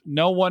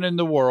no one in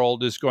the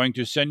world is going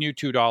to send you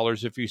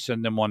 $2 if you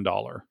send them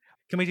 $1.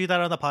 Can we do that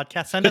on the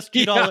podcast? Send us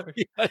 $2.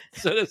 Yeah,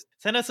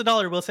 send us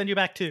 $1. We'll send you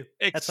back $2.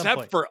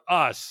 Except for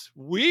us,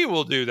 we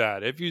will do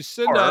that. If you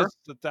send us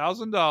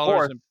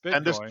 $1,000 in Bitcoin,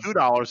 send us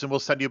 $2 and we'll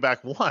send you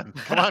back $1.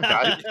 Come on,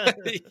 guys.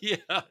 Yeah.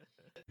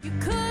 You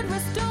could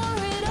restore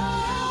it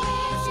all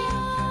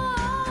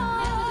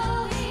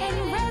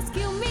and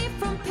rescue me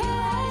from pain.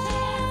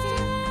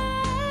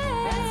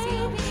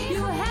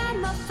 You had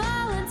my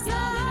fallen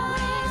side.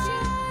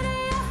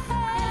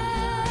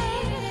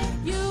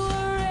 You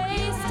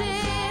erased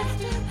it.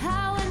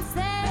 How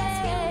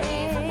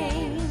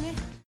insane.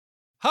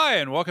 Hi,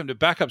 and welcome to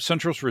Backup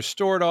Central's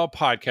Restore It All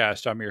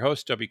podcast. I'm your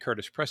host, W.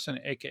 Curtis Preston,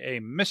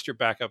 a.k.a. Mr.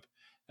 Backup.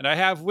 And I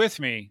have with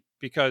me,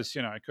 because,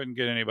 I couldn't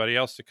get anybody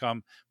else to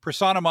come,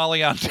 Prasanna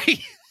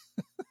Malayanti.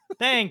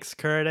 Thanks,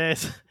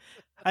 Curtis.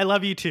 I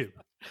love you too.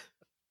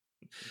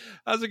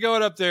 How's it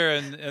going up there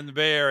in the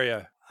Bay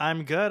Area?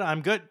 I'm good.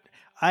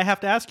 I have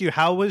to ask you,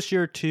 how was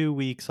your 2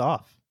 weeks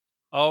off?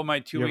 Oh, my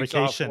 2 weeks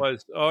vacation.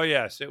 off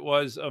yes, it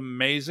was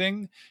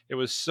amazing. It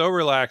was so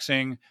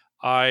relaxing.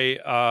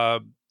 I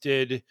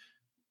did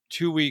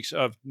 2 weeks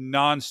of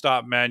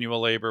nonstop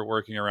manual labor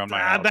working around my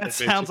house. That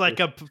sounds like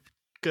a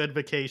good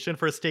vacation,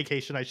 for a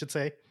staycation, I should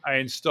say. I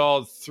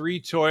installed 3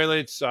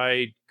 toilets.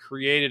 I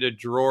created a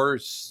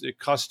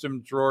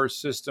custom drawer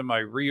system. I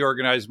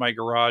reorganized my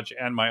garage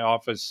and my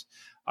office.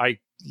 I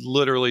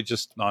literally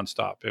just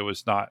nonstop. It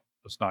was not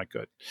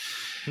good.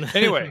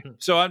 Anyway,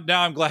 so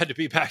I'm glad to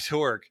be back to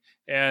work.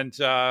 And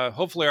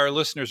hopefully our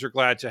listeners are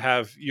glad to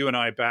have you and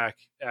I back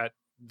at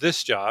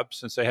this job,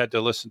 since they had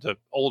to listen to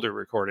older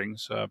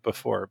recordings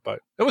before, but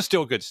it was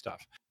still good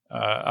stuff.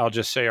 I'll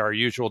just say our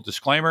usual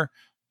disclaimer.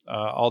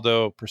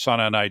 Although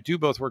Prasanna and I do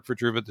both work for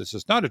Druva, this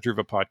is not a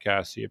Druva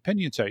podcast. The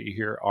opinions that you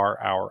hear are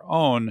our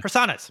own.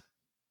 Personas.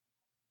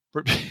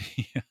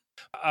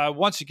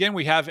 Once again,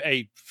 we have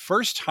a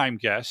first-time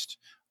guest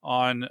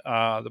on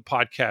the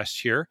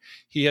podcast here.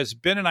 He has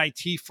been in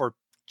IT for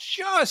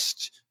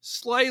just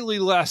slightly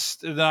less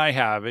than I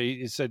have.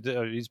 He said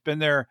he's been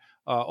there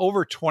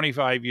over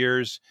 25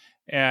 years,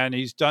 and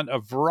he's done a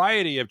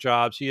variety of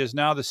jobs. He is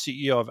now the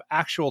CEO of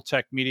Actual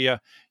Tech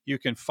Media. You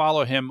can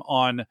follow him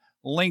on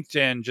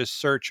LinkedIn. Just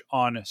search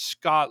on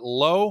Scott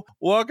Lowe.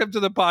 Welcome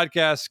to the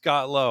podcast,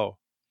 Scott Lowe.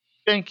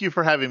 Thank you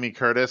for having me,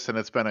 Curtis, and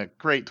it's been a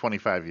great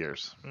 25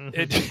 years.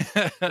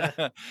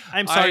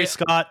 I'm sorry,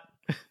 Scott.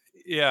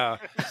 Yeah.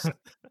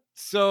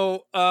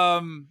 So,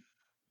 so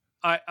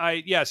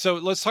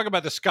let's talk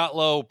about the Scott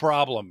Lowe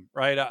problem,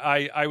 right?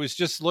 I was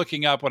just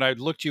looking up when I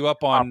looked you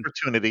up on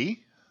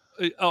Opportunity.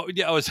 Oh,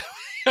 yeah, I was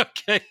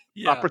okay.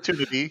 Yeah.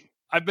 Opportunity.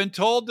 I've been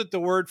told that the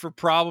word for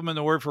problem and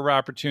the word for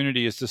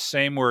opportunity is the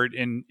same word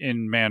in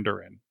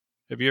Mandarin.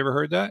 Have you ever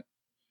heard that?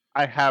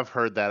 I have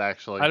heard that,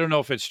 actually. I don't know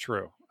if it's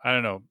true. I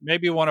don't know.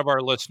 Maybe one of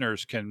our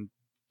listeners can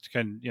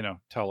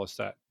tell us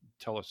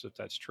if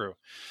that's true.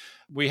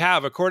 We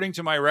have, according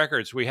to my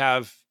records, we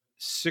have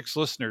 6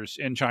 listeners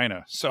in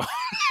China. So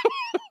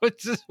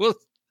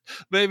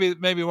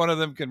maybe one of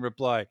them can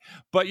reply.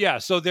 But yeah,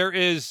 so there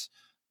is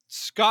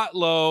Scott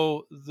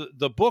Lowe,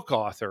 the book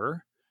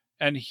author.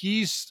 And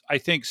he's, I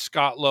think,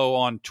 Scott Lowe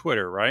on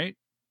Twitter, right?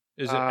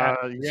 Is he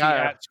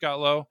at Scott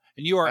Lowe?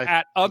 And you are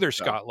at other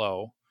so. Scott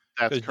Lowe.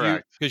 That's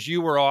correct. Because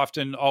you were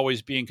often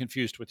always being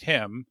confused with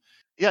him.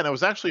 Yeah, and it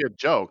was actually a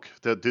joke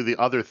to do the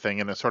other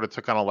thing, and it sort of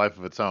took on a life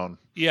of its own.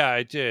 Yeah,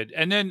 it did.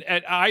 And then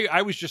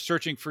I was just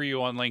searching for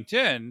you on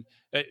LinkedIn,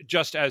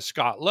 just as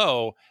Scott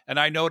Lowe, and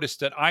I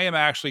noticed that I am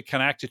actually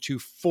connected to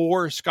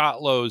 4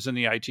 Scott Lowes in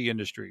the IT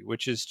industry,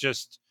 which is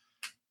just,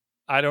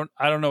 I don't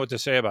know what to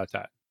say about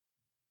that.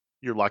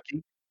 You're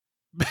lucky.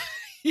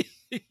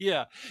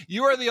 Yeah,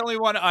 you are the only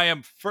one. I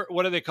am.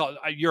 What do they call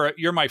it?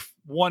 You're my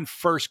one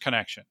first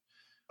connection.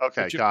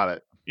 Okay, got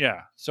it.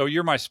 Yeah, so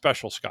you're my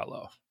special Scott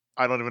Lowe.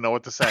 I don't even know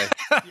what to say.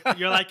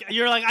 You're like,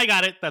 I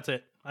got it. That's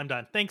it. I'm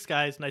done. Thanks,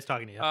 guys. Nice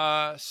talking to you.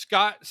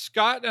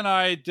 Scott and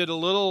I did a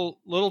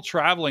little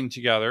traveling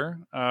together.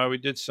 We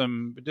did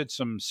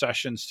some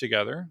sessions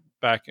together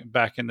back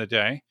in the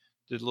day.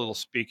 Did a little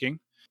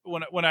speaking.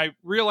 When I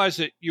realized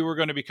that you were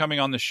going to be coming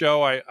on the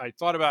show, I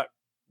thought about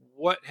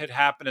what had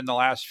happened in the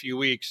last few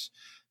weeks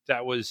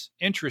that was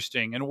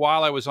interesting. And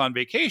while I was on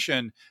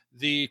vacation,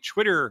 the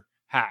Twitter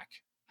hack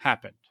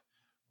happened,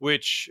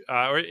 which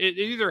it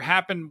either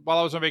happened while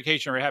I was on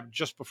vacation or it happened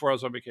just before I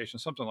was on vacation,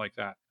 something like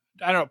that.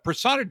 I don't know.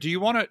 Prasanna, do you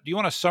want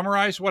to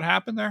summarize what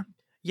happened there?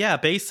 Yeah,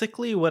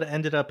 basically what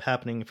ended up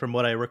happening, from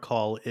what I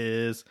recall,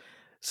 is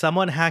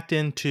someone hacked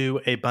into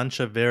a bunch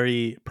of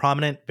very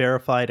prominent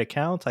verified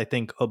accounts. I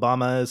think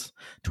Obama's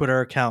Twitter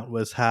account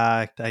was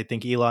hacked. I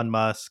think Elon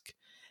Musk,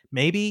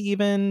 maybe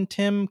even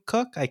Tim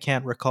Cook, I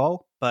can't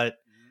recall,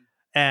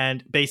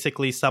 and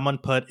basically someone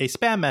put a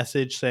spam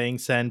message saying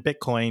send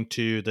Bitcoin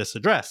to this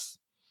address.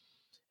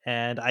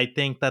 And I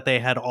think that they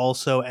had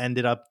also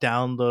ended up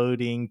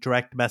downloading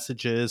direct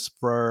messages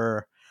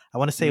for, I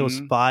want to say it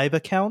was 5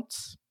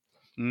 accounts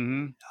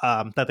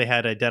that they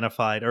had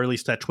identified, or at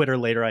least that Twitter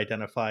later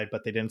identified,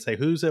 but they didn't say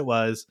whose it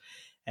was.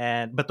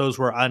 but those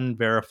were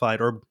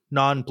unverified or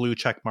non-blue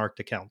check marked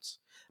accounts.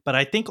 But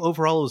I think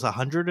overall it was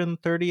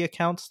 130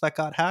 accounts that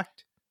got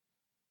hacked.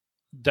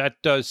 That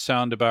does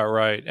sound about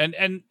right.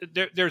 And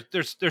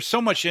there's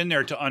so much in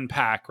there to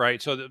unpack,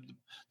 right? So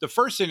the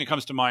first thing that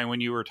comes to mind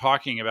when you were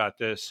talking about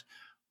this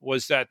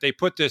was that they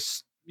put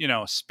this,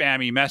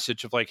 spammy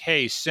message of like,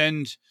 hey,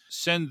 send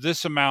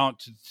this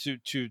amount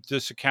to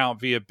this account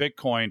via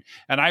Bitcoin,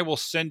 and I will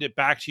send it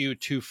back to you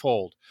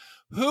twofold.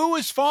 Who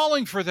is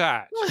falling for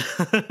that?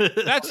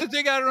 That's the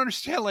thing I don't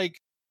understand.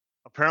 Like,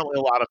 Apparently,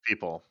 a lot of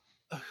people.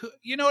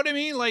 you know what I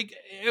mean? Like,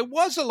 it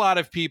was a lot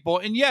of people,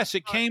 and yes,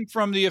 it came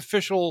from the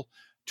official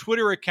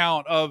Twitter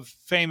account of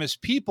famous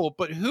people,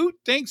 but who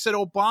thinks that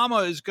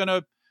Obama is going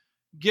to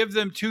give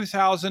them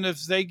 2,000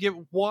 if they give?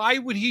 Why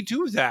would he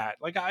do that?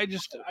 Like,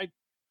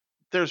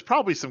 There's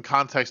probably some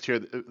context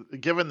here,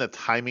 given the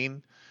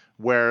timing,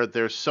 where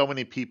there's so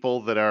many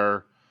people that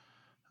are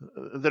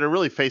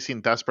really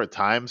facing desperate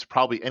times.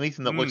 Probably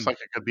anything that looks like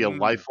it could be a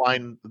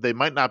lifeline, they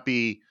might not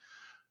be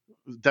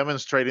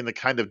demonstrating the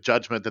kind of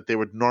judgment that they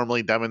would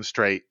normally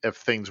demonstrate if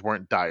things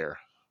weren't dire.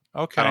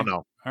 Okay. I don't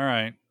know. All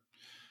right.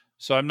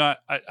 So I'm not.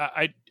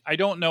 I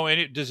don't know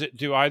any.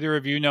 Do either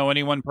of you know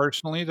anyone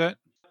personally that?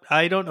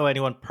 I don't know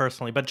anyone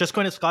personally, but just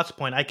going to Scott's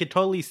point, I could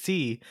totally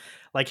see,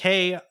 like,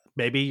 hey,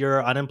 maybe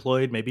you're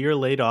unemployed, maybe you're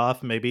laid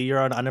off, maybe you're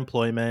on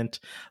unemployment,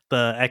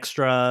 the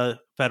extra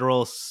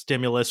federal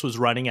stimulus was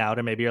running out,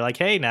 and maybe you're like,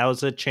 hey,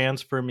 now's a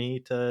chance for me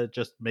to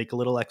just make a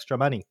little extra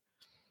money.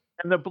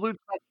 And the blue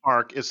check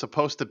mark is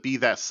supposed to be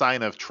that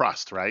sign of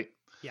trust, right?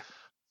 Yeah.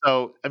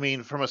 So, I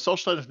mean, from a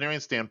social engineering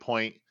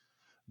standpoint,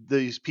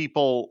 these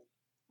people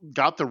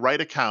got the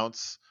right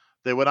accounts,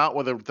 they went out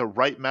with the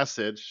right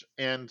message,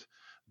 and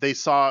they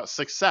saw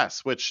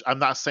success, which I'm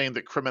not saying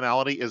that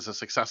criminality is a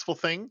successful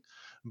thing,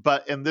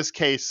 but in this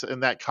case, in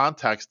that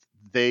context,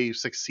 they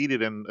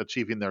succeeded in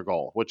achieving their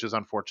goal, which is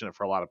unfortunate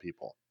for a lot of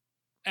people.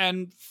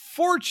 And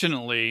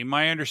fortunately,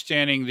 my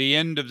understanding, the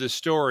end of the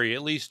story,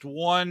 at least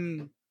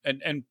one,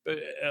 and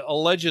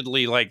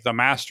allegedly like the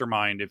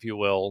mastermind, if you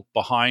will,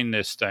 behind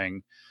this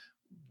thing,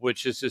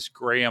 which is this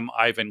Graham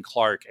Ivan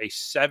Clark, a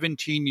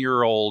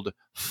 17-year-old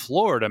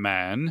Florida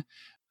man,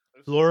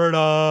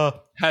 Florida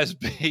has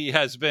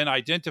been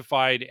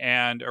identified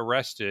and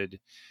arrested.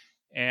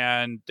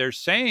 And they're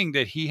saying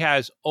that he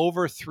has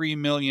over $3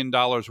 million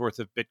worth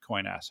of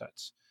Bitcoin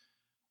assets.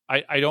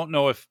 I don't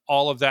know if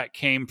all of that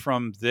came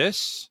from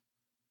this,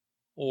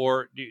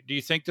 or do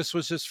you think this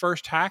was his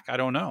first hack? I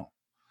don't know.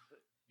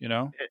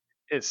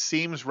 It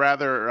seems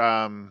rather,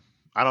 I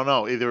don't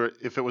know, either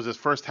if it was his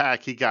first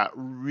hack, he got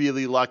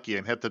really lucky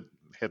and hit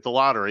the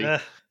lottery,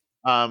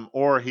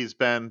 or he's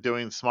been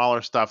doing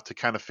smaller stuff to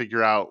kind of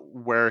figure out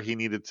where he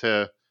needed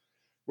to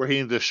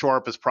shore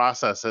up his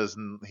processes,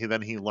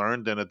 and he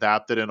learned and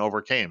adapted and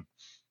overcame.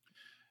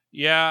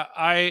 Yeah,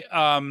 I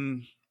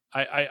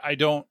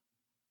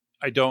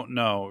don't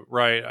know.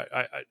 Right.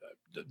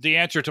 The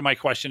answer to my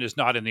question is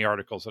not in the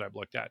articles that I've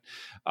looked at.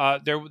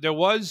 There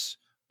was,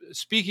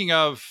 speaking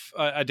of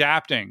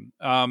adapting,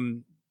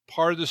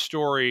 part of the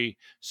story.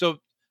 So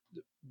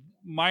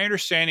my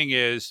understanding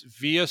is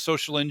via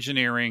social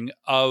engineering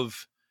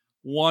of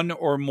one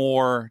or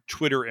more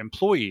Twitter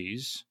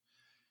employees.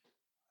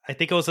 I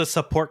think it was a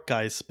support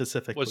guy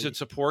specifically. Was it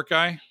support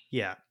guy?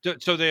 Yeah.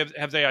 So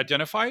have they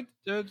identified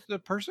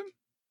the person?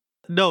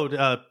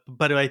 No,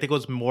 but I think it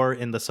was more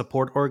in the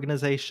support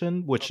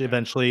organization, which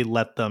eventually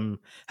let them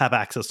have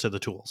access to the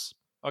tools.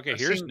 Okay,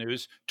 here's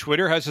news.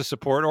 Twitter has a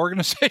support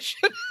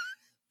organization.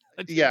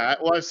 Yeah,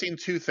 well, I've seen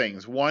two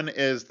things. One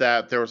is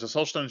that there was a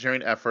social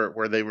engineering effort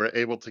where they were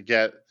able to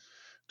get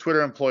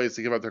Twitter employees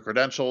to give up their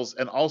credentials.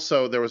 And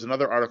also there was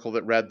another article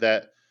that read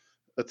that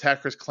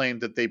attackers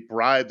claimed that they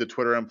bribed the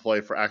Twitter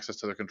employee for access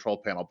to their control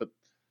panel. But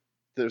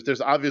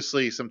there's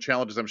obviously some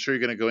challenges I'm sure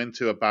you're going to go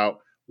into about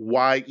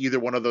why either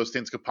one of those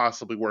things could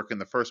possibly work in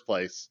the first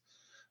place.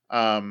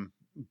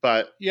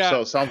 But yeah,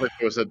 so it sounds like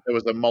it was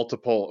a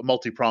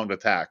multi-pronged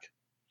attack.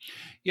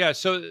 Yeah.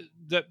 So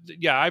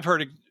I've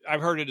heard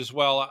it as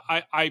well.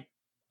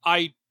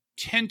 I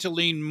tend to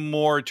lean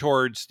more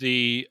towards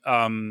the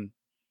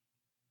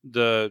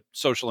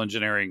social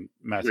engineering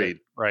method, Agreed.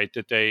 Right?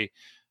 That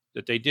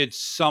they did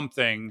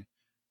something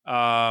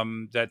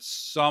that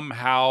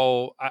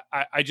somehow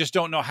I just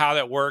don't know how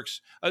that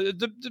works.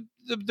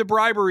 The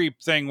bribery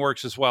thing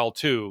works as well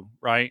too,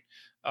 right?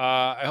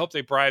 I hope they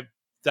bribe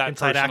that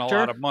Inside person actor? a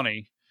lot of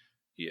money.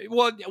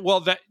 Well,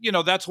 that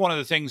that's one of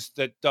the things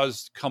that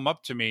does come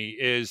up to me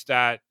is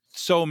that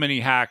so many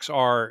hacks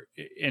are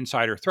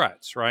insider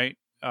threats, right?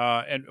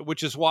 And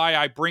which is why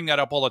I bring that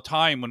up all the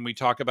time when we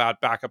talk about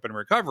backup and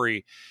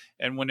recovery,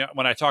 and when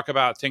I talk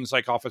about things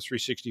like Office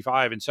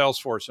 365 and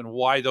Salesforce and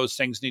why those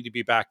things need to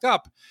be backed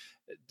up,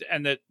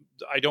 and that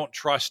I don't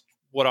trust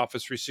what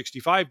Office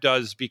 365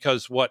 does,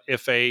 because what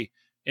if a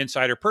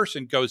insider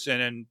person goes in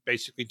and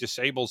basically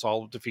disables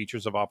all of the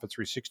features of Office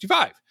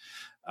 365?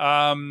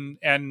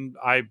 And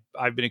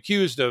I've been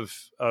accused of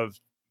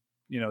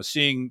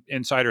seeing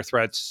insider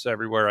threats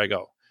everywhere I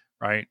go.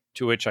 Right.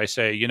 To which I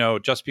say,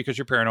 just because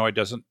you're paranoid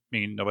doesn't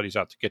mean nobody's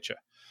out to get you.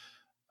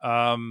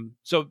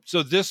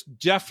 So this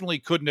definitely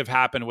couldn't have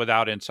happened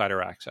without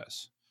insider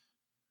access.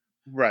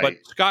 Right. But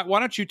Scott, why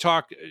don't you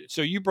talk?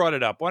 So you brought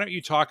it up. Why don't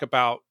you talk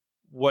about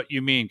what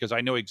you mean? Because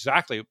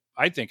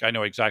I think I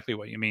know exactly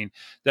what you mean,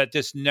 that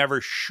this never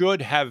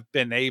should have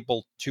been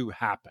able to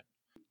happen.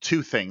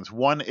 Two things.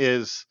 One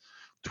is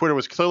Twitter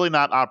was clearly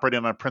not operating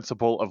on a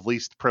principle of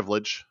least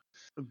privilege.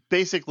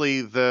 Basically,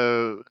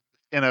 in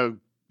a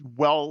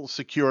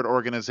well-secured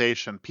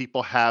organization,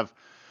 people have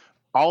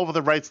all of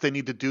the rights they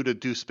need to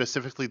do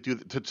specifically do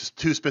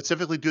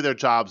their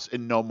jobs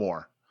and no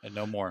more. And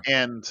no more.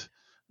 And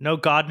No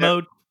God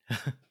mode.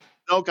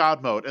 no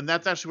God mode. And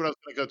that's actually what I was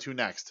going to go to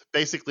next.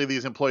 Basically,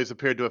 these employees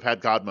appeared to have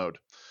had God mode.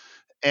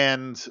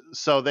 And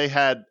so they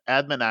had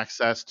admin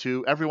access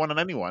to everyone and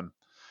anyone,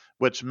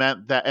 which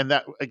meant that, and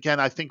that, again,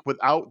 I think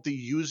without the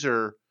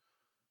user,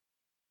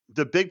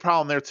 the big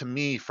problem there to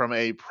me from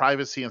a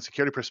privacy and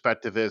security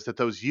perspective is that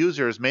those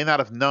users may not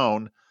have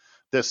known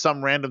that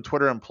some random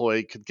Twitter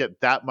employee could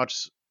get that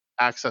much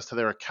access to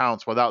their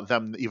accounts without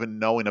them even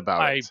knowing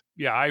about it.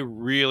 I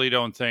really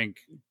don't think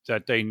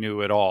that they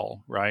knew at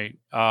all, right?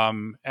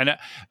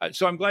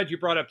 So I'm glad you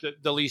brought up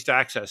the least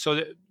access.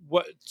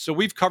 So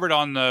we've covered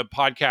on the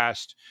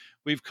podcast,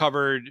 we've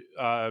covered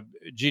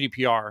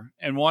GDPR,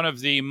 and one of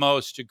the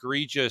most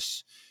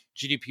egregious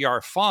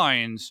GDPR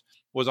fines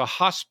was a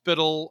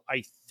hospital,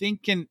 I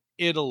think in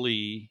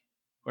Italy,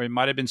 or it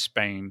might have been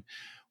Spain,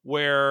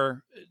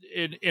 where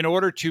in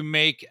order to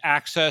make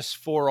access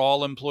for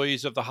all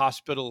employees of the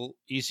hospital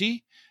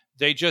easy,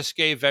 they just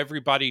gave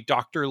everybody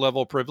doctor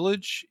level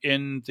privilege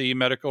in the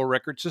medical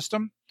record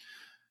system.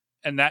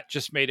 And that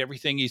just made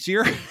everything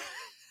easier.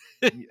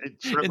 It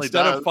certainly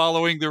instead does. of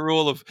following the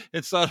rule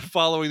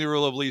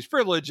of least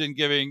privilege and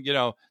giving,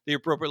 the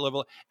appropriate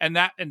level. And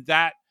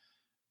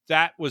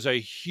that was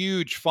a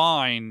huge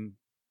fine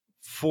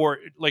for,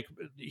 like,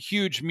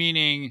 huge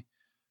meaning,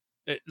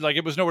 like,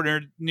 it was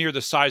nowhere near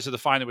the size of the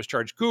fine that was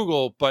charged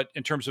Google, but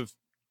in terms of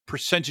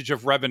percentage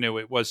of revenue,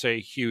 it was a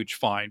huge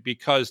fine,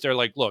 because they're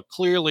like, look,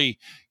 clearly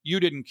you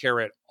didn't care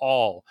at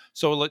all.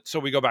 So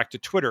we go back to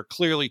Twitter.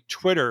 Clearly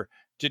Twitter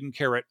didn't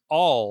care at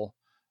all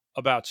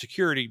about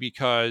security,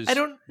 because I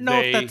don't know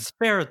if that's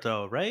fair,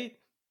 though, right?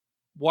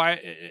 Why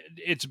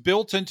it's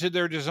built into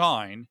their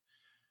design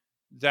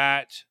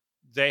that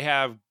they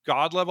have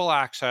God level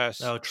access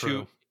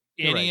to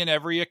any and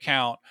every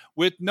account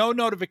with no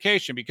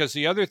notification. Because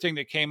the other thing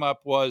that came up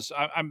was,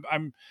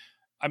 I'm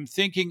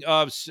thinking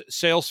of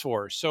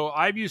Salesforce. So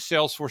I've used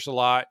Salesforce a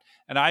lot,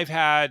 and I've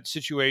had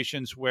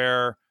situations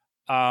where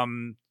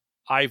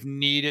I've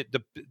needed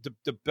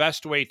the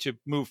best way to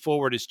move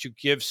forward is to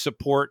give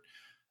support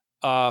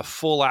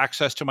full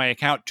access to my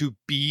account to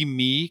be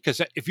me. Because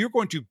if you're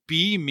going to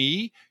be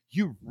me,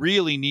 you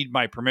really need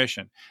my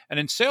permission. And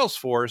in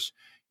Salesforce,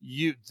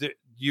 you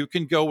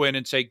can go in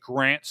and say,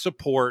 grant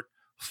support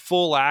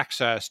full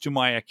access to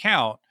my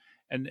account,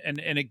 and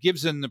it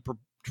gives them the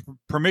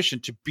permission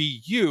to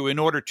be you in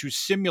order to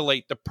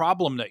simulate the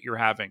problem that you're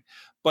having.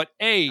 But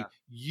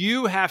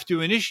you have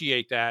to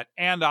initiate that,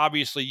 and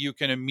obviously you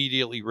can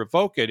immediately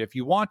revoke it if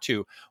you want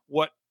to.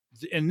 What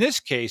in this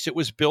case, it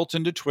was built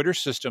into Twitter's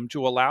system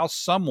to allow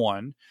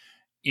someone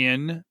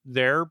in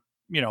their,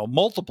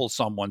 multiple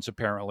someones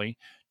apparently,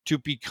 to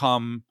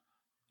become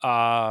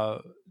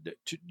to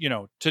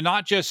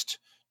not just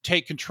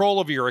take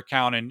control of your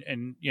account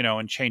and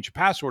change a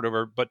password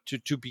over, but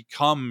to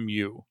become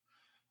you.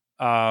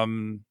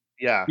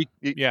 Yeah.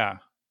 Yeah.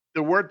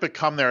 The word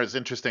become there is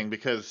interesting,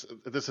 because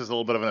this is a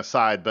little bit of an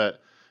aside, but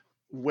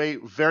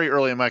very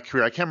early in my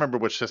career, I can't remember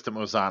which system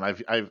it was on.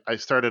 I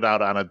started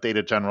out on a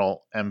Data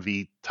General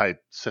MV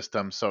type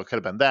system. So it could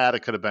have been that, it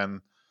could have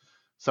been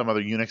some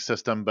other Unix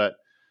system, but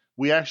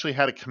we actually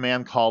had a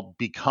command called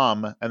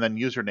become and then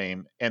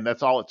username. And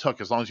that's all it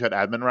took. As long as you had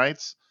admin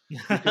rights, you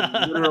could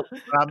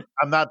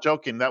I'm not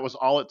joking. That was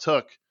all it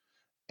took.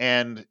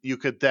 And you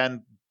could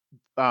then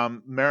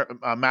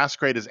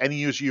masquerade as any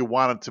user you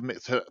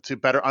wanted to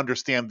better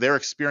understand their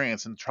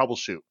experience and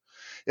troubleshoot.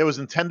 It was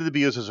intended to be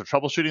used as a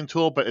troubleshooting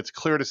tool, but it's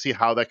clear to see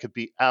how that could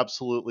be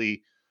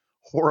absolutely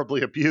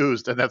horribly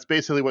abused. And that's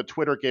basically what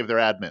Twitter gave their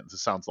admins, it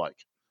sounds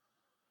like.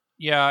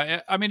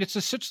 Yeah, I mean, it's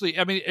essentially,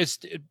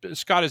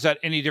 Scott, is that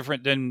any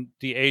different than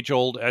the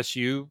age-old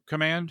SU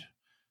command?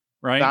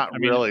 Right? Not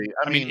really.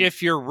 I mean,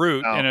 if you're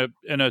root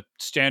in a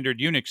standard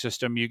Unix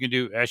system, you can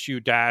do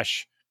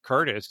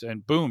SU-Curtis,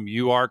 and boom,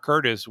 you are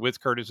Curtis with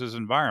Curtis's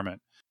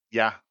environment.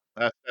 Yeah,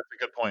 that's a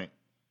good point.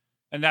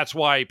 And that's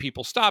why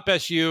people stop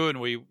SU,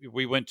 and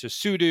we went to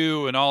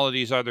sudo and all of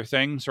these other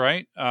things,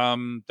 right?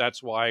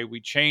 That's why we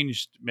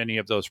changed many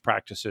of those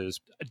practices.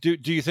 Do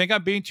you think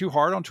I'm being too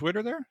hard on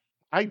Twitter there?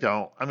 I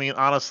don't. I mean,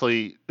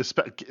 honestly,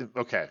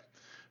 okay.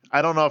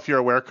 I don't know if you're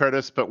aware,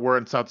 Curtis, but we're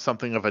in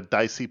something of a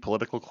dicey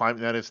political climate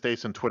in the United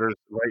States, and Twitter's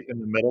right in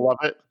the middle of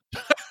it.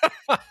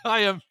 I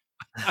am.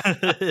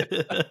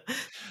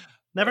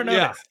 Never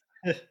noticed.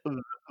 Yeah.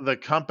 The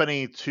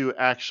company to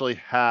actually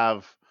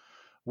have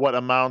what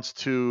amounts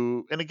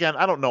to, and again,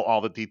 I don't know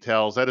all the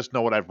details. I just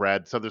know what I've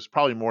read. So there's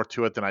probably more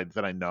to it than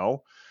I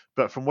know.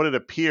 But from what it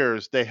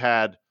appears, they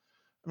had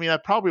I mean,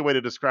 probably a way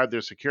to describe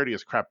their security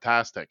is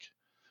craptastic,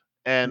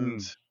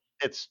 and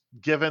it's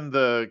given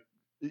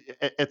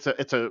it's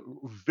a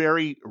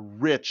very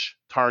rich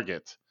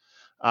target.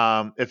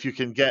 If you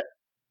can get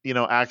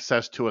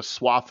access to a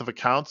swath of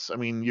accounts, I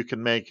mean, you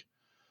can make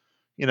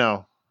you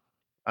know,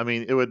 I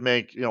mean, it would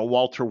make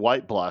Walter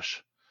White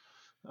blush.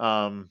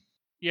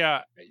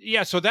 Yeah,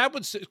 yeah. So that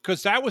was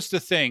because that was the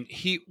thing.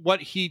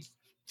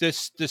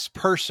 This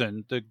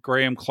person, the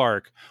Graham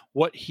Clark,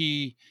 what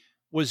he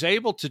was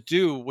able to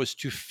do was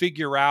to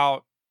figure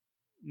out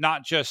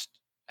not just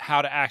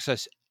how to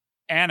access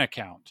an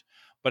account,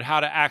 but how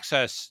to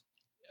access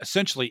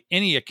essentially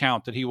any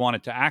account that he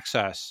wanted to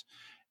access,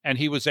 and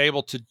he was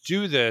able to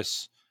do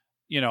this,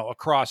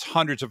 across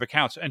hundreds of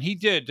accounts. And he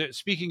did.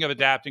 Speaking of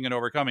adapting and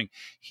overcoming,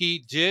 he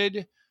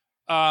did.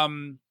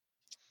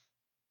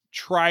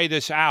 Try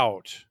this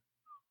out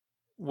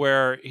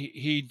where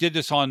he did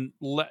this on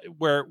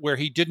where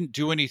he didn't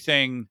do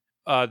anything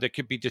that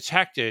could be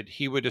detected.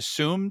 He would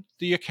assume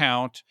the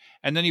account,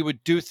 and then he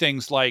would do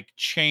things like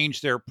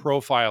change their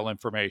profile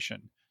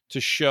information to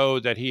show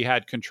that he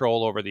had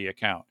control over the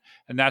account.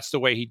 And that's the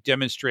way he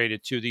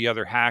demonstrated to the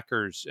other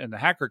hackers in the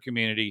hacker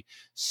community,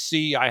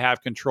 see, I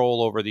have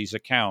control over these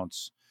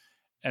accounts.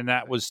 And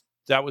that was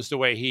the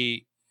way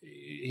he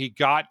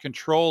got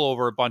control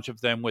over a bunch of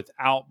them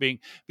without being,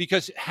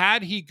 because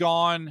had he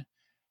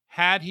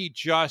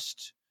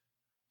just,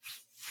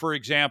 for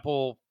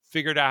example,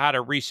 figured out how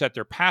to reset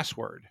their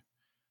password,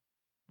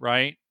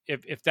 right?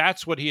 If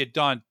that's what he had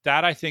done,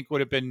 that I think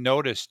would have been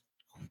noticed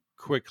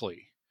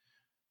quickly,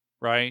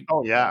 right?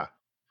 Oh yeah.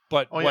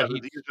 But Oh what yeah, he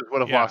the users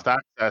would have lost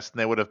access, and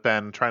they would have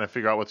been trying to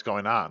figure out what's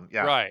going on.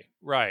 Yeah.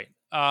 right.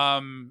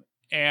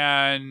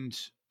 And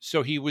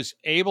so he was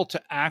able to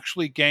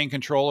actually gain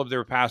control of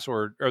their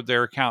password or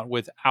their account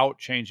without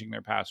changing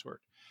their password.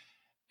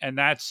 And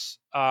that's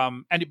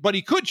but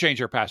he could change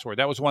their password.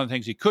 That was one of the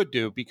things he could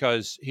do,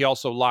 because he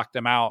also locked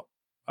them out.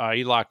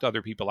 He locked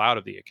other people out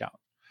of the account.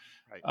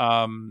 Right.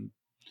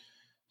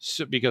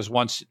 So because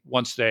once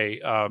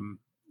they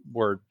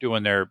were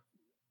doing their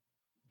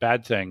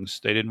bad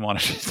things, they didn't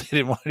want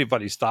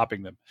anybody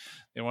stopping them.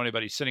 They didn't want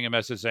anybody sending a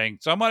message saying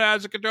someone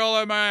has a control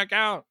of my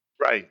account.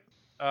 Right.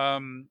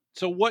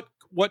 So what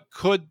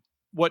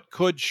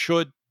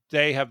should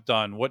they have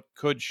done? What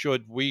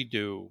should we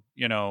do?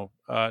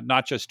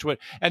 Not just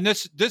Twitter. And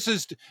this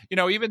is,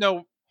 even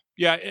though,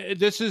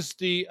 this is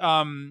the,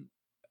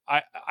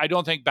 I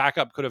don't think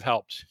backup could have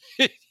helped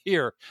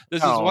here.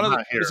 This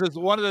is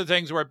one of the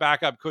things where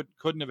backup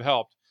couldn't have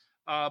helped.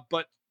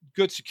 But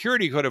good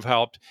security could have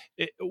helped.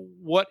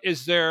 What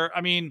is there?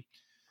 I mean,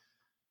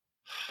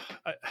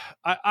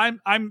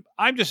 I'm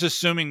just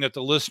assuming that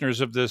the listeners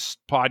of this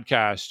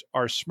podcast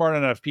are smart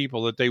enough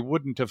people that they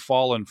wouldn't have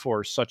fallen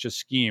for such a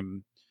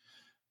scheme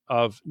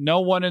of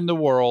no one in the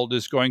world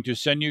is going to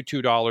send you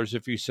 $2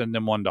 if you send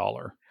them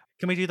 $1.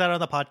 Can we do that on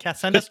the podcast?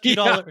 Send us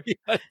 $2.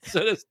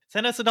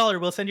 Send us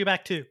 $1. We'll send you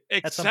back $2.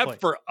 Except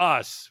for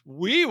us,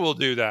 we will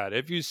do that.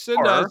 If you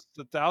send us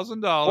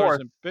 $1,000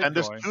 in Bitcoin, send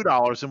us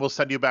 $2 and we'll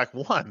send you back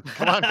 $1.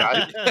 Come on,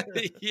 guys.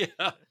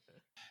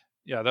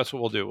 Yeah, that's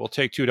what we'll do. We'll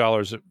take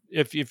 $2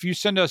 if you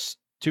send us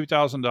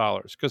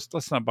 $2,000, because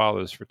let's not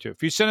bother this for $2.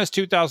 If you send us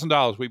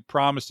 $2,000, we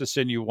promise to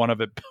send you one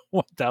of it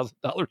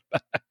 $1,000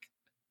 back.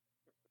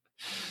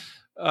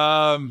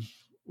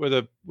 With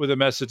a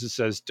message that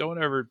says,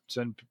 "Don't ever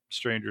send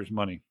strangers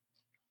money."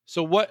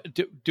 So, what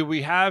do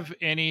we have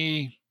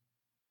any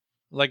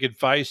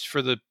advice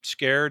for the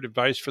scared,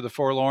 advice for the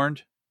forlorn?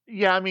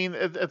 Yeah, I mean,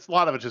 it's a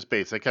lot of it just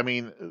basic. I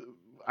mean,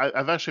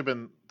 I've actually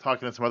been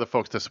talking to some other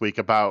folks this week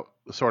about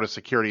sort of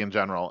security in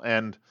general,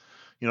 and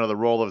the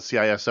role of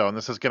CISO. And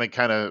this is going to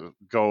kind of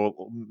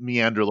go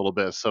meander a little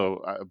bit,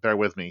 so bear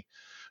with me.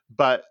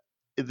 But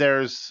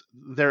there is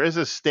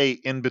a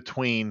state in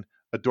between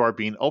a door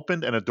being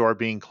opened and a door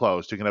being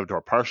closed. You can have a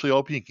door partially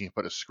open. You can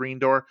put a screen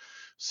door.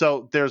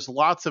 So there's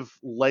lots of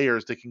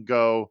layers that can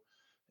go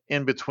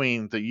in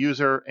between the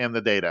user and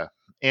the data.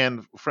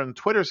 And from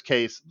Twitter's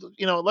case,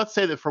 let's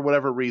say that for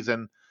whatever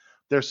reason,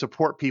 their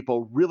support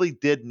people really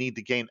did need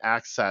to gain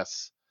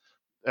access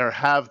or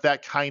have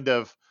that kind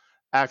of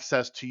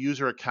access to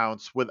user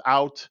accounts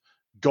without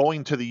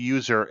going to the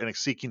user and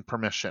seeking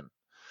permission.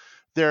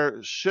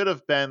 There should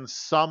have been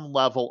some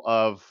level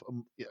of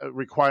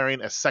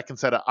requiring a second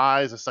set of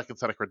eyes, a second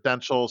set of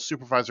credentials,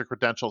 supervisor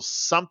credentials,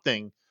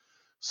 something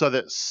so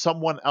that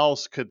someone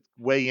else could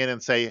weigh in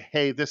and say,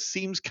 "Hey, this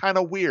seems kind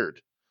of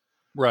weird."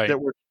 Right.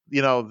 That we're,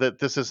 that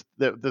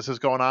this is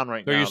going on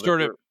right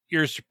now.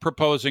 You're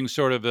proposing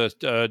sort of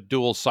a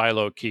dual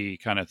silo key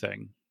kind of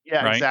thing.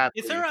 Yeah, right?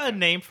 Exactly. Is there a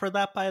name for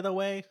that, by the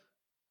way?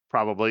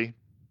 Probably.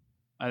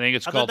 I think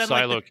it's called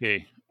silo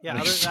key. Yeah,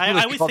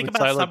 I always think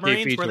about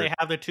submarines where they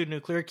have the two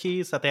nuclear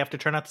keys that they have to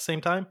turn at the same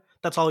time.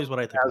 That's always what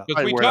I think about.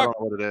 I don't know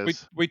what it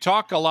is. We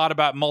talk a lot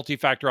about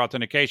multi-factor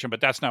authentication,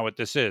 but that's not what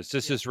this is.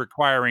 This is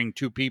requiring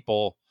two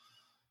people.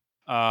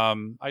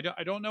 I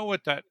don't know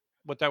what that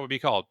would be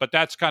called, but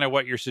that's kind of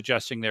what you're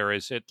suggesting there.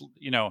 Is it,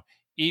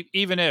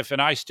 even if,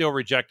 and I still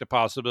reject the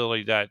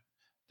possibility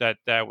that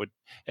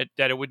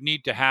it would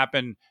need to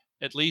happen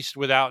at least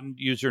without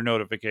user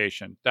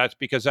notification. That's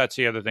because that's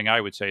the other thing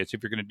I would say is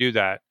if you're going to do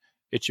that,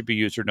 it should be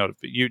user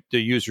notified.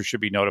 The user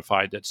should be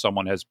notified that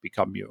someone has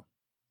become you.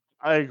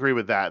 I agree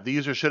with that. The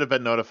user should have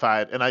been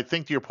notified. And I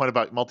think to your point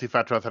about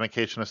multi-factor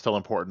authentication is still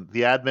important.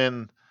 The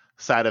admin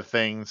side of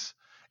things,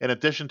 in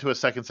addition to a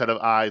second set of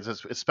eyes,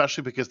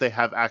 especially because they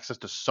have access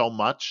to so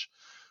much,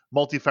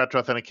 multi-factor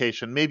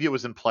authentication, maybe it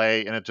was in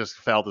play and it just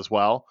failed as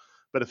well.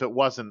 But if it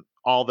wasn't,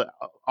 all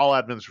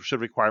admins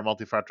should require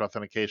multi-factor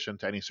authentication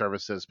to any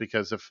services,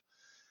 because if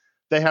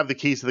they have the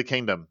keys to the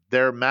kingdom,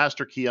 their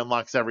master key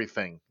unlocks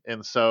everything.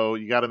 And so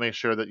you got to make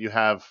sure that you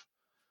have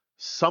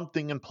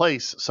something in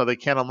place so they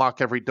can't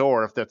unlock every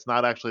door if that's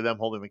not actually them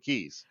holding the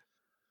keys.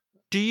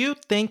 Do you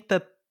think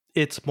that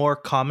it's more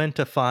common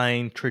to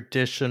find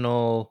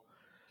traditional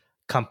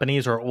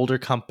companies or older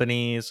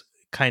companies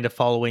kind of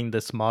following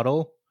this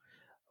model,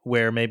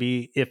 where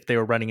maybe if they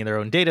were running in their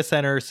own data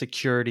center,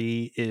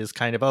 security is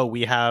kind of, oh,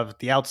 we have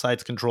the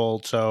outsides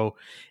controlled, so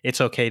it's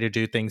okay to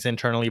do things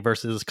internally,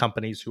 versus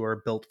companies who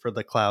are built for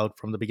the cloud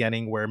from the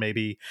beginning, where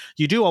maybe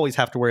you do always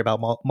have to worry about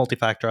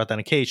multi-factor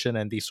authentication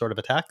and these sort of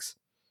attacks?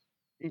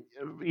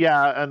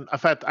 Yeah, and in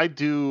fact, I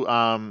do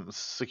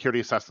security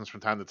assessments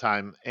from time to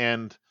time,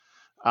 and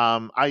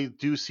I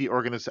do see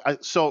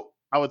So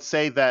I would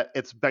say that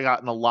it's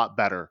gotten a lot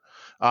better.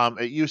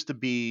 It used to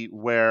be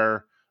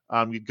where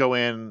you'd go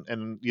in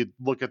and you'd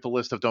look at the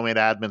list of domain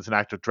admins in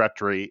Active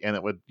Directory, and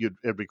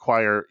it'd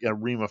require a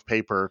ream of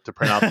paper to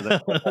print out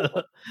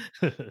the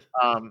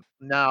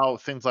now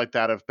things like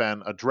that have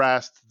been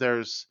addressed.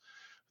 There's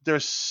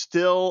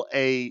still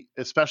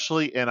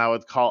especially in I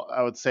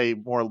would say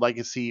more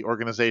legacy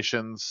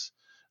organizations,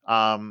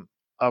 um,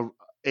 a,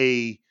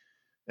 a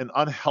an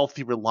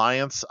unhealthy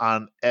reliance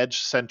on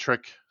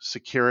edge-centric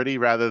security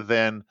rather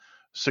than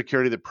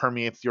security that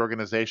permeates the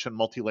organization,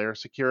 multi-layer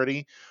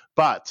security.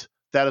 But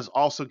that is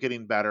also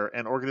getting better,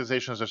 and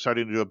organizations are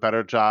starting to do a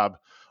better job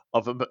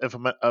of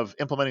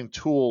implementing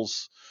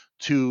tools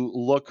to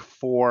look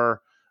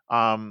for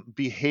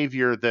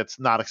behavior that's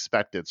not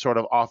expected, sort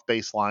of off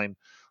baseline,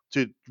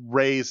 to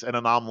raise an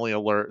anomaly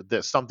alert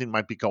that something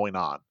might be going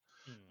on.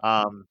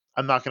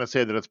 I'm not going to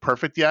say that it's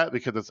perfect yet,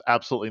 because it's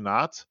absolutely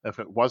not. If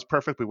it was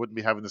perfect, we wouldn't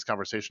be having this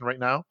conversation right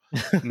now.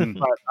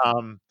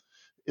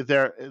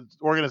 But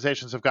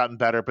organizations have gotten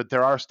better, but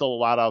there are still a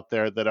lot out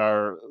there that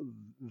are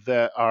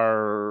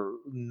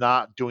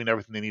not doing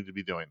everything they need to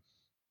be doing.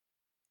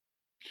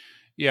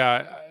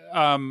 Yeah,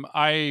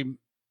 I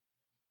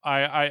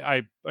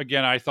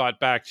again, I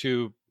thought back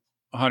to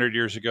 100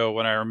 years ago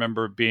when I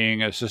remember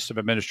being a system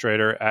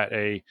administrator at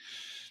a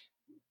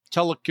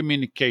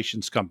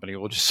telecommunications company.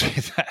 We'll just say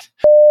that.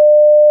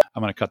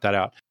 I'm going to cut that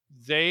out.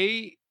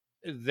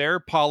 Their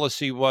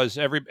policy was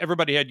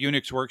everybody had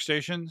Unix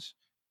workstations,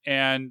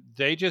 and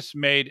they just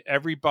made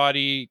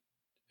everybody's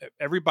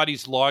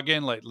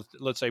login. Like,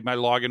 let's say my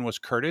login was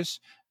Curtis.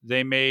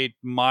 They made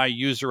my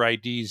user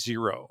ID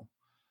 0,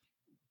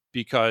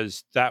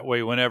 because that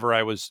way, whenever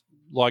I was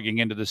logging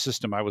into the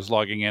system, I was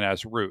logging in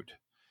as root,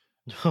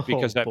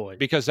 because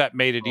that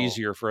made it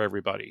easier for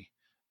everybody.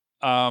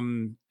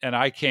 And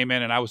I came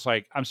in and I was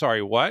like, I'm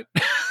sorry, what?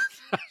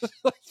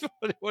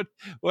 what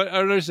I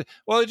don't understand.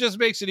 Well, it just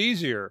makes it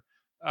easier.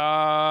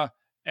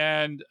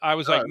 And I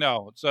was like,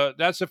 no. So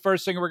that's the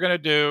first thing we're going to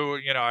do.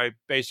 I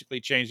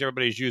basically changed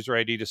everybody's user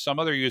ID to some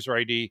other user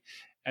ID.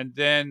 And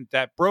then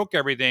that broke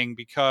everything,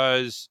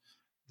 because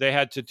they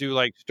had to do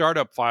like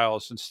startup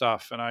files and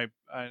stuff. And I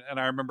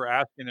remember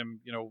asking him,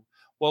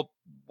 well,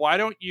 why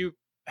don't you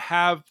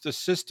have the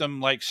system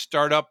like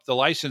start up the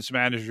license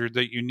manager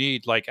that you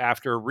need, like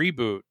after a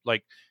reboot,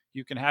 like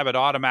you can have it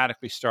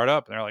automatically start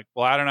up. And they're like,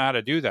 well, I don't know how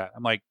to do that.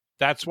 I'm like,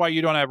 that's why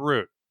you don't have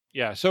root.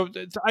 Yeah. So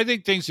I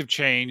think things have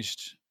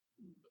changed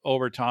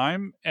over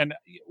time. And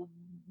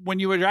when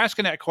you were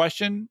asking that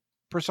question,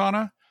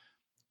 Prasanna,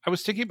 I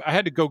was thinking I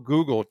had to go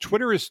Google.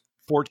 Twitter is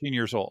 14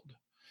 years old,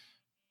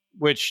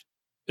 which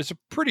is a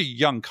pretty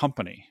young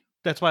company.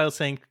 That's why I was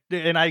saying,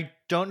 and I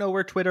don't know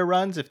where Twitter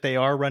runs, if they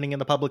are running in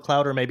the public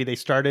cloud, or maybe they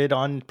started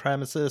on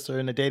premises or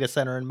in a data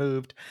center and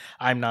moved.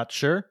 I'm not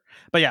sure.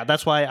 But yeah,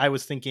 that's why I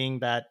was thinking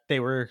that they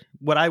were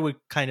what I would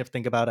kind of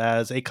think about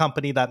as a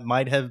company that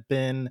might have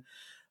been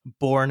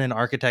born and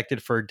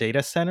architected for a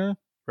data center,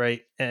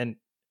 right? And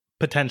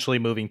potentially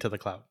moving to the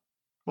cloud.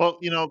 Well,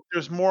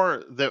 there's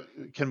more that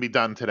can be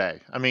done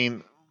today. I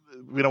mean,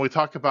 we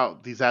talk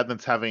about these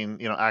admins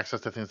having, access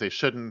to things they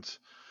shouldn't.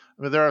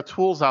 I mean, there are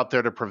tools out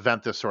there to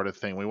prevent this sort of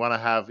thing. We want to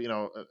have,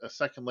 a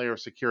second layer of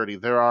security.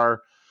 There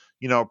are,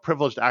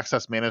 privileged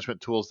access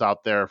management tools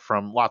out there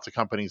from lots of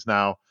companies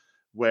now,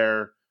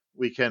 where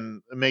we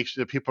can make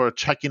sure that people are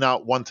checking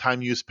out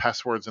one-time use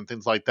passwords and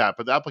things like that.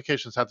 But the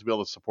applications have to be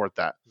able to support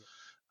that.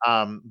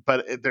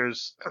 But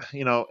there's,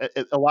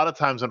 a lot of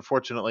times,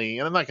 unfortunately,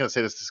 and I'm not going to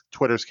say this is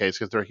Twitter's case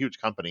because they're a huge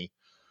company,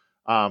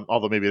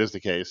 although maybe it is the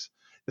case.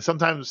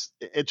 Sometimes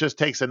it just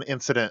takes an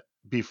incident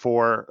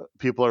before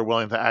people are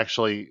willing to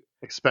actually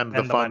expend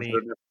the funds that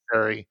are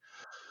necessary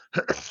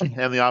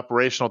and the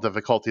operational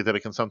difficulty that it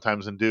can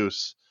sometimes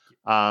induce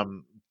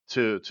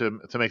to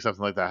make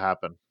something like that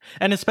happen.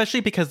 And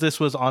especially because this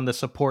was on the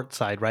support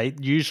side, right?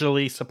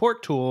 Usually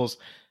support tools,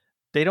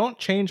 they don't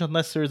change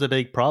unless there's a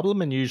big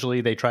problem, and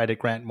usually they try to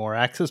grant more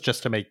access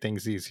just to make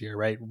things easier,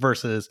 right?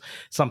 Versus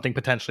something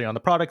potentially on the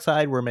product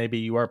side where maybe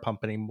you are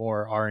pumping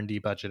more R&D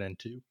budget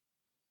into.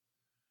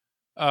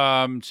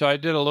 So I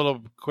did a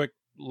little quick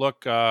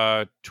look.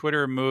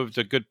 Twitter moved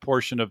a good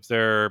portion of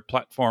their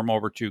platform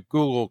over to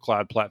Google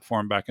Cloud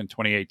Platform back in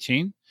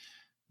 2018.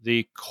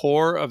 The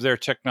core of their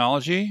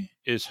technology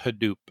is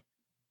Hadoop.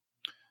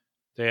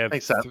 They have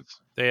Makes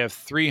sense. they have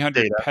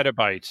 300 Data.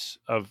 petabytes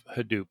of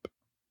Hadoop.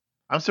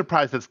 I'm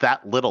surprised it's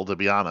that little, to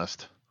be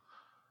honest.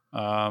 They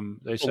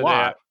A said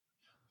lot.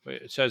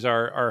 it says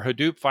our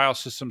Hadoop file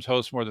systems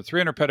host more than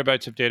 300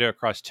 petabytes of data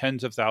across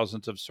tens of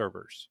thousands of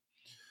servers.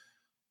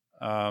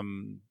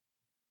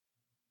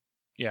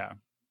 Yeah.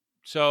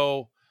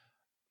 So,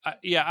 I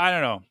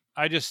don't know.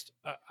 I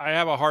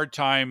have a hard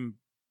time.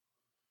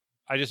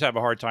 I just have a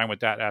hard time with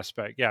that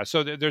aspect. Yeah.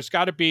 So there's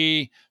got to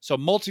be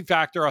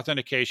multi-factor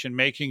authentication,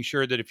 making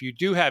sure that if you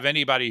do have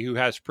anybody who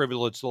has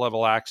privileged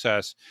level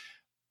access,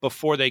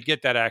 before they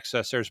get that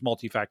access, there's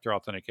multi-factor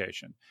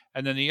authentication.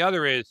 And then the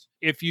other is,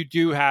 if you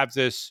do have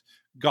this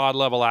God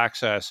level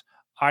access,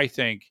 I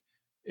think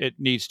it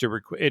needs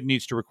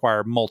to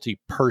require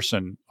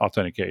multi-person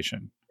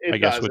authentication. It I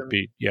guess does, would and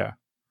be, yeah.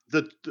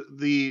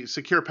 the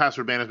secure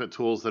password management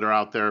tools that are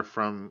out there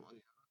from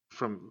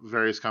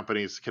various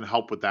companies can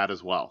help with that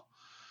as well.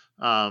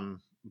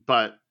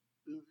 But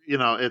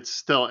it's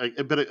still.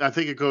 But I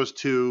think it goes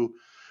to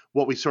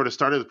what we sort of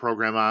started the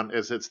program on,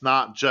 is it's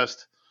not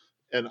just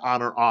an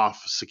on or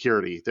off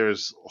security.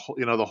 There's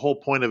the whole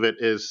point of it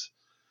is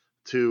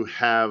to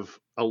have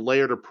a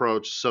layered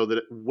approach, so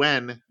that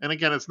when, and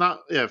again, it's not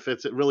if,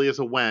 it really is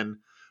a when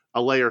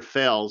a layer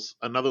fails,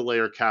 another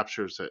layer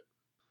captures it.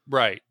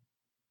 Right.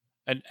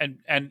 And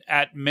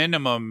at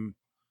minimum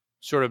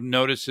sort of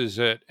notices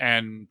it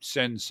and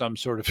sends some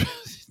sort of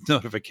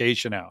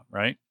notification out,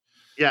 right?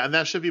 Yeah, and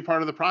that should be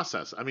part of the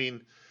process. I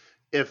mean,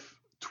 if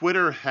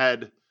Twitter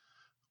had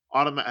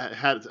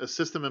had a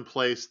system in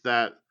place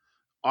that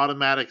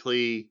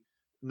automatically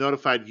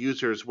notified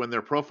users when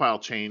their profile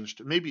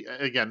changed, maybe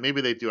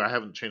they do. I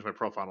haven't changed my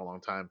profile in a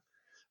long time.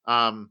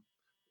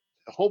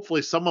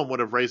 Hopefully someone would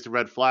have raised a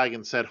red flag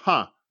and said,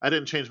 I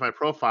didn't change my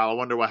profile. I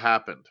wonder what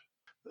happened.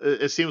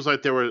 It seems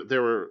like there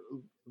were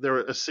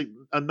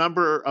a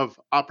number of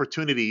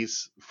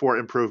opportunities for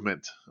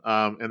improvement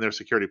in their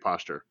security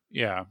posture.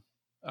 Yeah.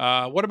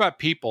 What about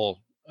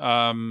people?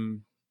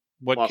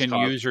 What Lost can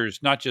cause. users,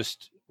 not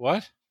just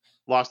what?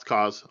 Lost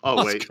cause. Oh,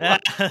 Lost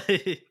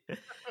wait.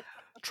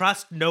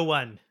 Trust no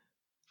one.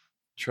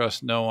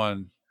 Trust no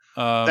one.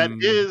 That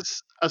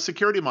is a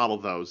security model,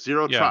 though.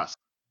 Zero trust.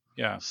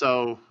 Yeah.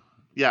 So,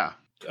 yeah.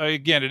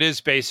 Again, it is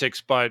basics,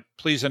 but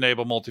please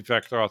enable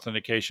multi-factor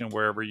authentication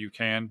wherever you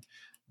can.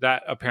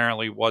 That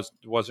apparently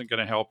wasn't going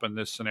to help in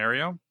this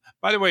scenario.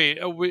 By the way,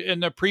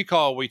 in the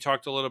pre-call, we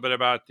talked a little bit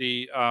about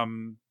the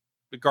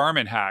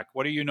Garmin hack.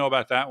 What do you know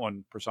about that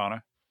one,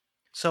 Prasanna?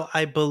 So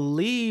I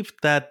believe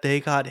that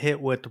they got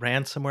hit with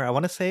ransomware. I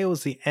want to say it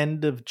was the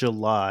end of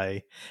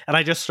July. And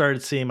I just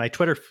started seeing my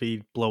Twitter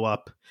feed blow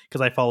up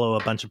because I follow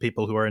a bunch of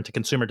people who are into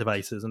consumer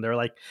devices. And they're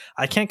like,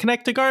 I can't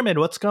connect to Garmin.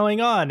 What's going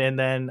on? And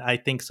then I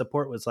think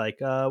support was like,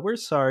 we're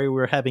sorry,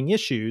 we're having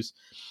issues.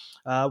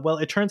 Well,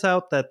 it turns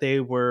out that they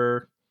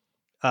were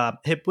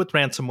hit with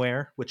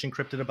ransomware, which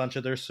encrypted a bunch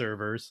of their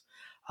servers.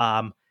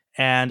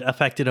 And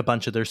affected a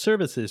bunch of their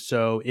services.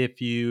 So if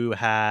you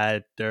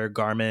had their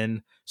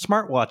Garmin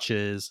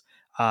smartwatches,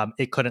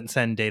 it couldn't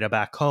send data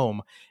back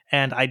home.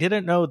 And I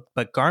didn't know,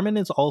 but Garmin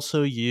is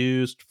also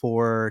used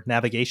for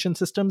navigation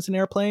systems in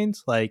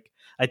airplanes, like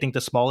I think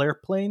the small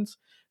airplanes.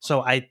 So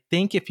I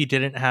think if you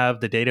didn't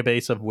have the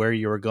database of where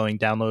you were going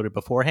downloaded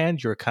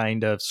beforehand, you're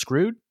kind of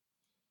screwed.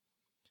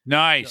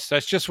 Nice.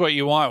 That's just what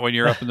you want when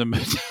you're up in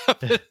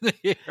the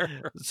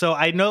air. So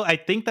I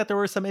think that there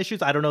were some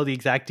issues. I don't know the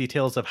exact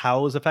details of how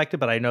it was affected,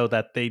 but I know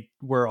that they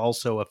were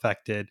also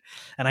affected.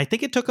 And I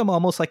think it took them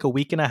almost like a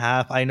week and a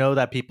half. I know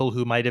that people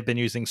who might have been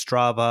using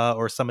Strava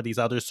or some of these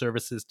other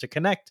services to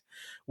connect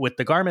with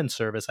the Garmin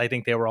service, I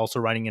think they were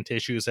also running into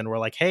issues and were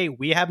like, hey,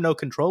 we have no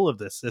control of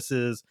this. This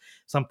is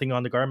something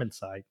on the Garmin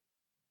side.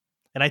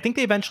 And I think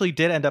they eventually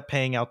did end up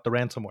paying out the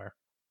ransomware,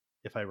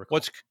 if I recall.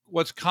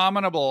 What's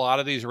common about a lot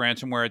of these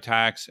ransomware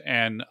attacks,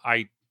 and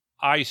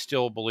I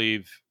still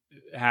believe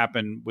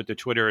happened with the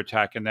Twitter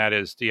attack, and that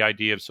is the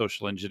idea of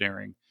social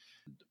engineering.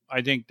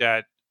 I think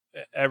that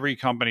every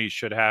company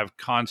should have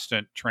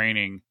constant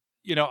training.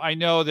 I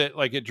know that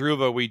like at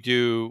Druva we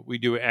do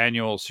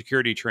annual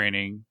security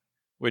training,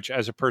 which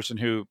as a person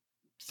who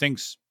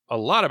thinks a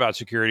lot about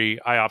security,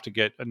 I often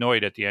get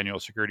annoyed at the annual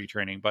security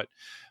training, but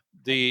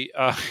you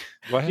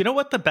know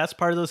what the best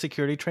part of those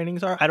security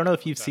trainings are? I don't know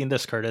if you've seen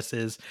this, Curtis,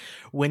 is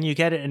when you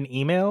get an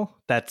email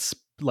that's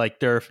like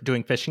they're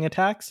doing phishing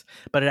attacks,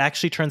 but it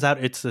actually turns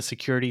out it's the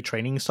security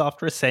training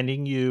software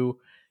sending you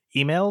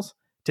emails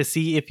to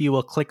see if you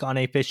will click on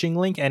a phishing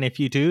link. And if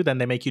you do, then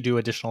they make you do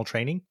additional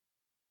training.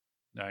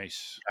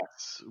 Nice. Yes.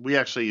 Yes, we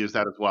actually use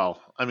that as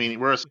well. I mean,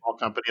 we're a small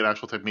company at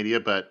Actual Tech Media,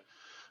 but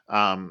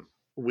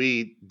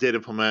we did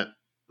implement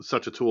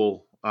such a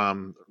tool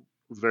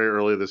very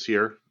early this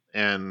year,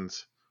 or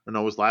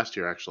no, it was last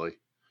year actually.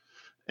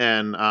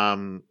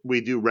 And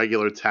we do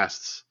regular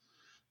tests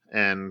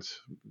and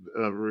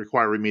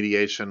require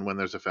remediation when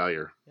there's a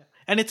failure.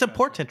 And it's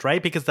important,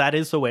 right? Because that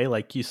is the way,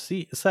 like you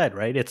said,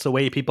 right? It's the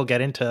way people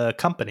get into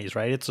companies,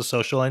 right? It's a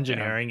social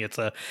engineering. It's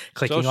a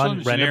clicking social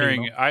on random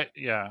engineering.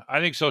 email. I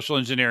think social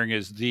engineering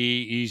is the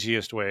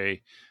easiest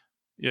way.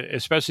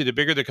 Especially the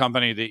bigger the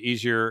company, the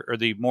easier or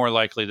the more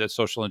likely that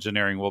social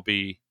engineering will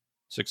be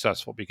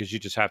successful because you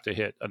just have to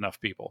hit enough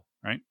people,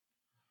 right?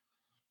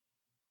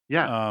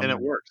 Yeah, and it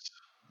works.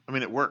 I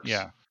mean, it works.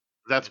 Yeah.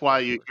 That's why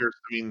you're.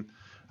 I mean,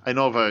 I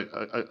know of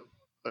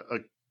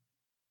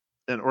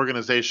an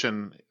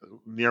organization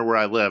near where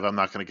I live. I'm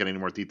not going to get any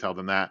more detailed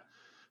than that.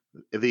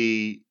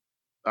 The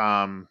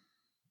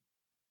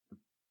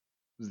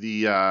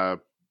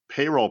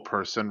payroll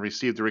person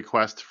received a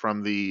request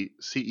from the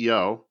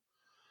CEO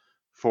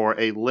for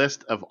a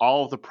list of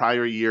all of the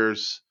prior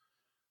year's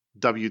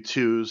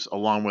W-2s,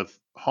 along with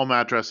home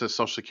addresses,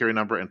 social security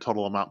number, and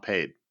total amount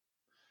paid.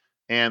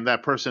 And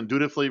that person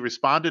dutifully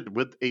responded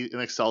with an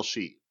Excel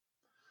sheet.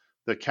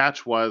 The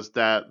catch was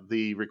that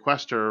the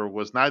requester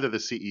was neither the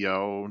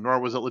CEO nor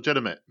was it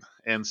legitimate.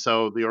 And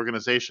so the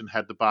organization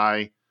had to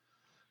buy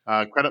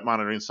credit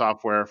monitoring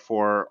software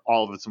for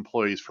all of its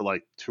employees for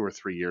like 2 or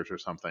 3 years or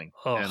something.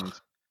 Ugh.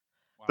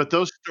 But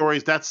those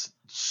stories, that's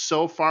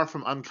so far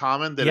from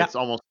uncommon that it's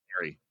almost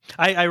scary.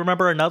 I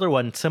remember another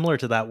one similar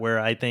to that where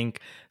I think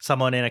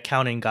someone in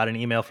accounting got an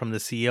email from the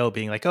CEO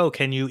being like, oh,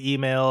 can you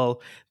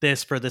email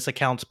this for this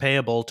accounts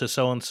payable to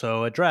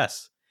so-and-so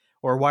address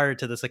or wire it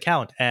to this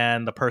account?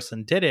 And the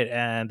person did it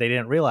and they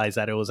didn't realize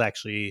that it was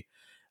actually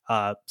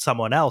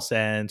someone else.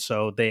 And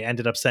so they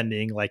ended up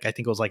sending I think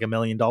it was like $1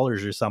 million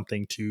or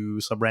something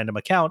to some random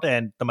account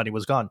and the money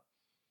was gone.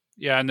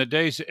 Yeah. In the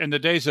days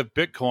of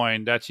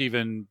Bitcoin, that's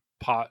even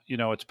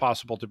it's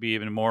possible to be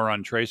even more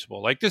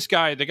untraceable. Like this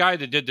guy, the guy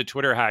that did the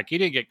Twitter hack, he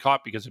didn't get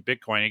caught because of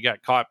Bitcoin. He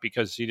got caught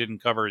because he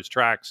didn't cover his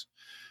tracks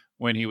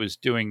when he was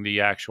doing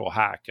the actual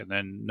hack and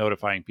then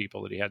notifying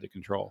people that he had to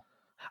control.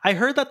 I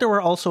heard that there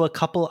were also a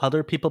couple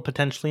other people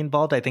potentially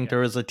involved. I think there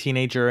was a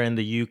teenager in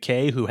the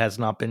UK who has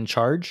not been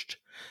charged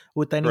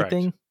with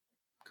anything.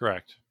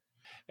 Correct.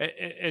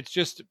 It's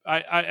just,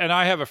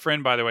 I have a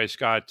friend, by the way,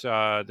 Scott,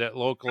 that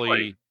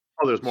locally.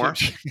 Oh, there's more.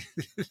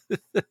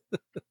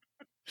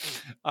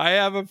 I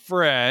have a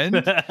friend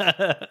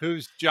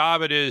whose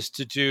job it is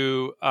to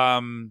do,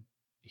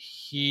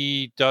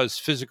 he does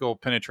physical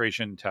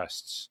penetration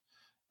tests.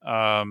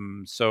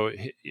 So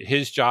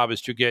his job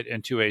is to get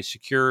into a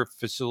secure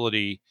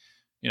facility,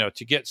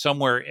 to get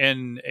somewhere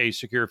in a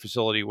secure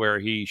facility where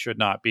he should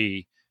not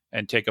be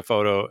and take a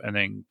photo and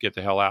then get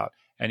the hell out.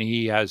 And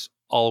he has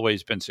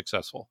always been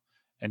successful.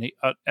 And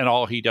and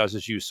all he does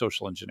is use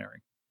social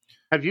engineering.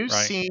 Have you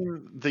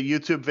seen the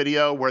YouTube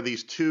video where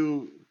these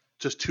two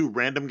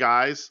random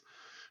guys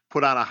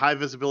put on a high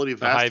visibility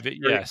vest,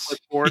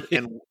 clipboard,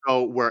 and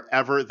go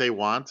wherever they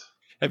want?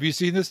 Have you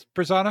seen this,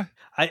 Prasanna?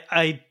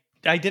 I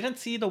didn't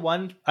see the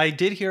one. I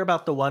did hear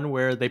about the one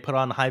where they put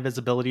on high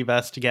visibility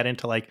vest to get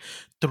into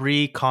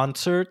 3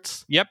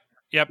 concerts. Yep.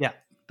 Yeah,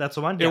 that's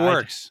the one. It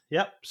works.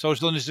 Yep.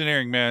 Social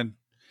engineering, man.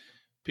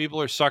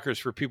 People are suckers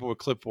for people with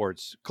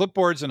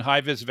clipboards and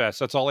high vis vests.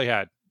 That's all they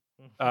had.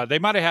 They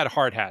might have had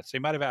hard hats. They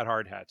might have had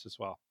hard hats as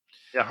well.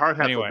 Yeah, hard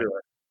hats anyway. will do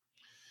it.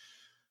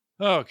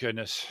 Oh,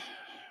 goodness.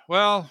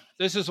 Well,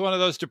 this is one of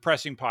those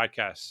depressing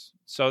podcasts.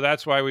 So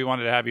that's why we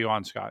wanted to have you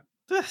on, Scott.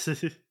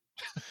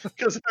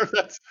 Because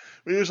that's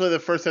usually the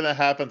first thing that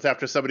happens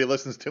after somebody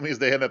listens to me is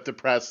they end up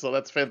depressed. So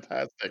that's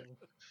fantastic.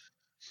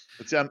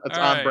 It's on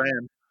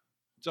brand.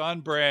 It's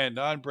on brand.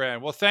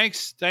 Well,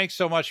 thanks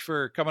so much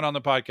for coming on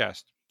the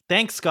podcast.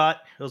 Thanks,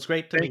 Scott. It was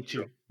great to meet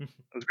you. It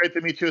was great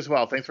to meet you as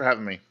well. Thanks for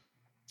having me.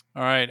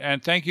 All right.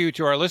 And thank you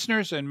to our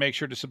listeners, and make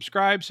sure to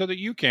subscribe so that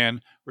you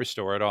can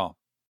restore it all.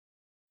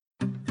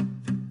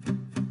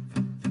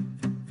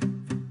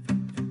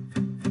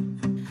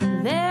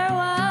 There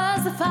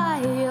was a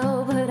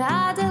file, but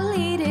I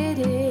deleted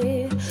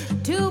it.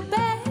 Too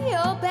bad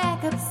your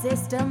backup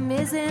system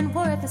isn't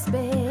worth a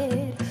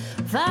spit.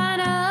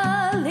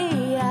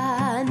 Finally,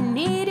 I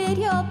needed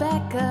your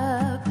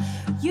backup.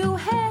 You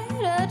had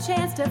a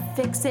chance to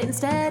fix it,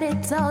 instead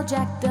it's all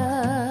jacked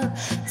up.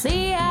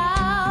 See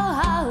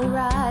how I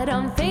write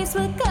on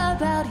Facebook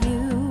about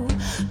you.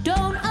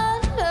 Don't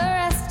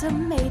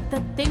underestimate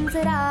the things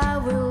that I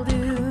will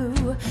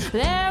do.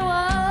 There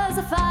was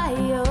a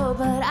file,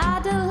 but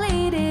I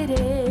deleted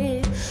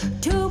it.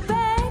 Too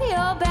bad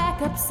your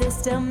backup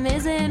system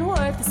isn't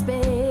worth the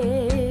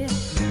spit.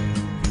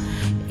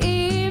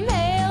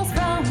 Emails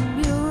from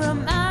you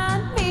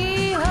remind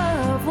me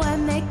of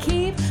when they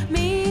keep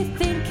me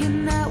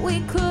thinking that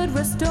we could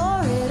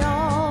restore it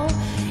all.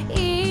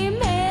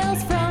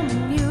 Emails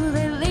from you,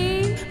 they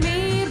leave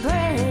me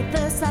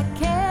breathless. I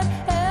can't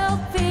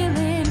help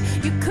feeling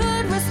you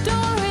could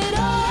restore it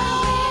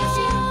all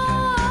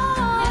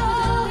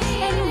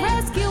and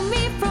rescue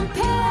me from pain.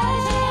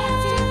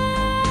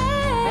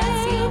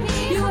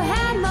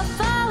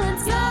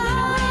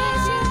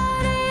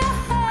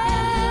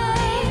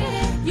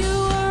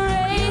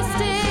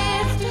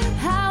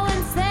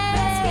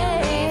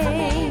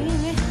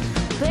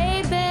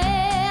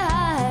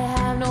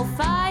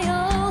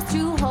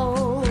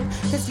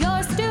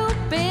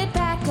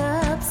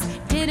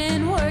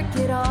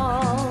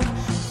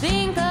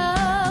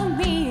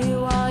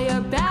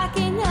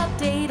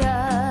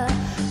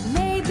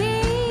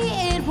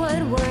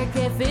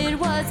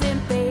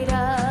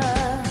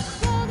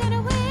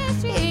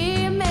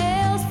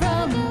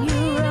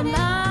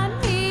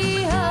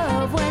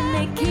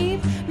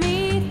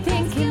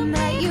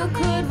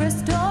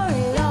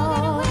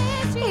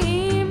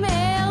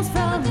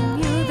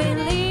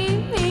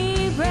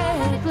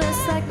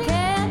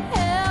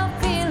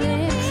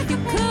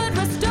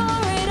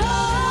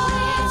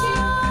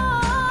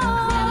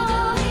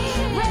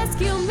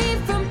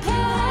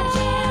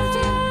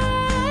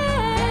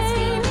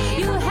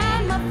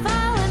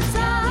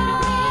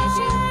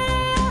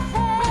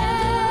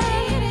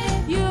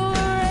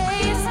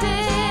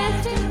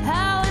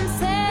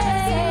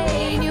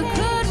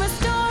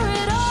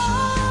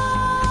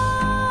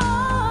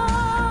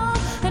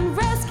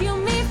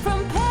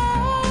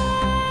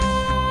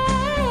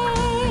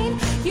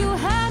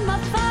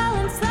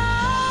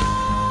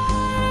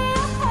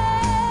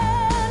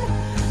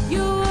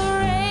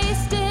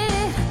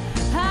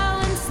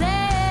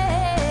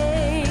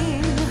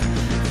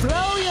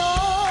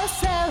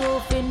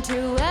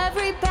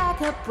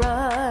 backup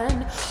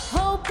run,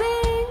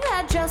 hoping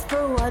that just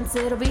for once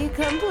it'll be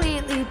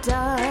completely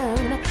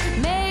done.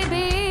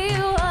 Maybe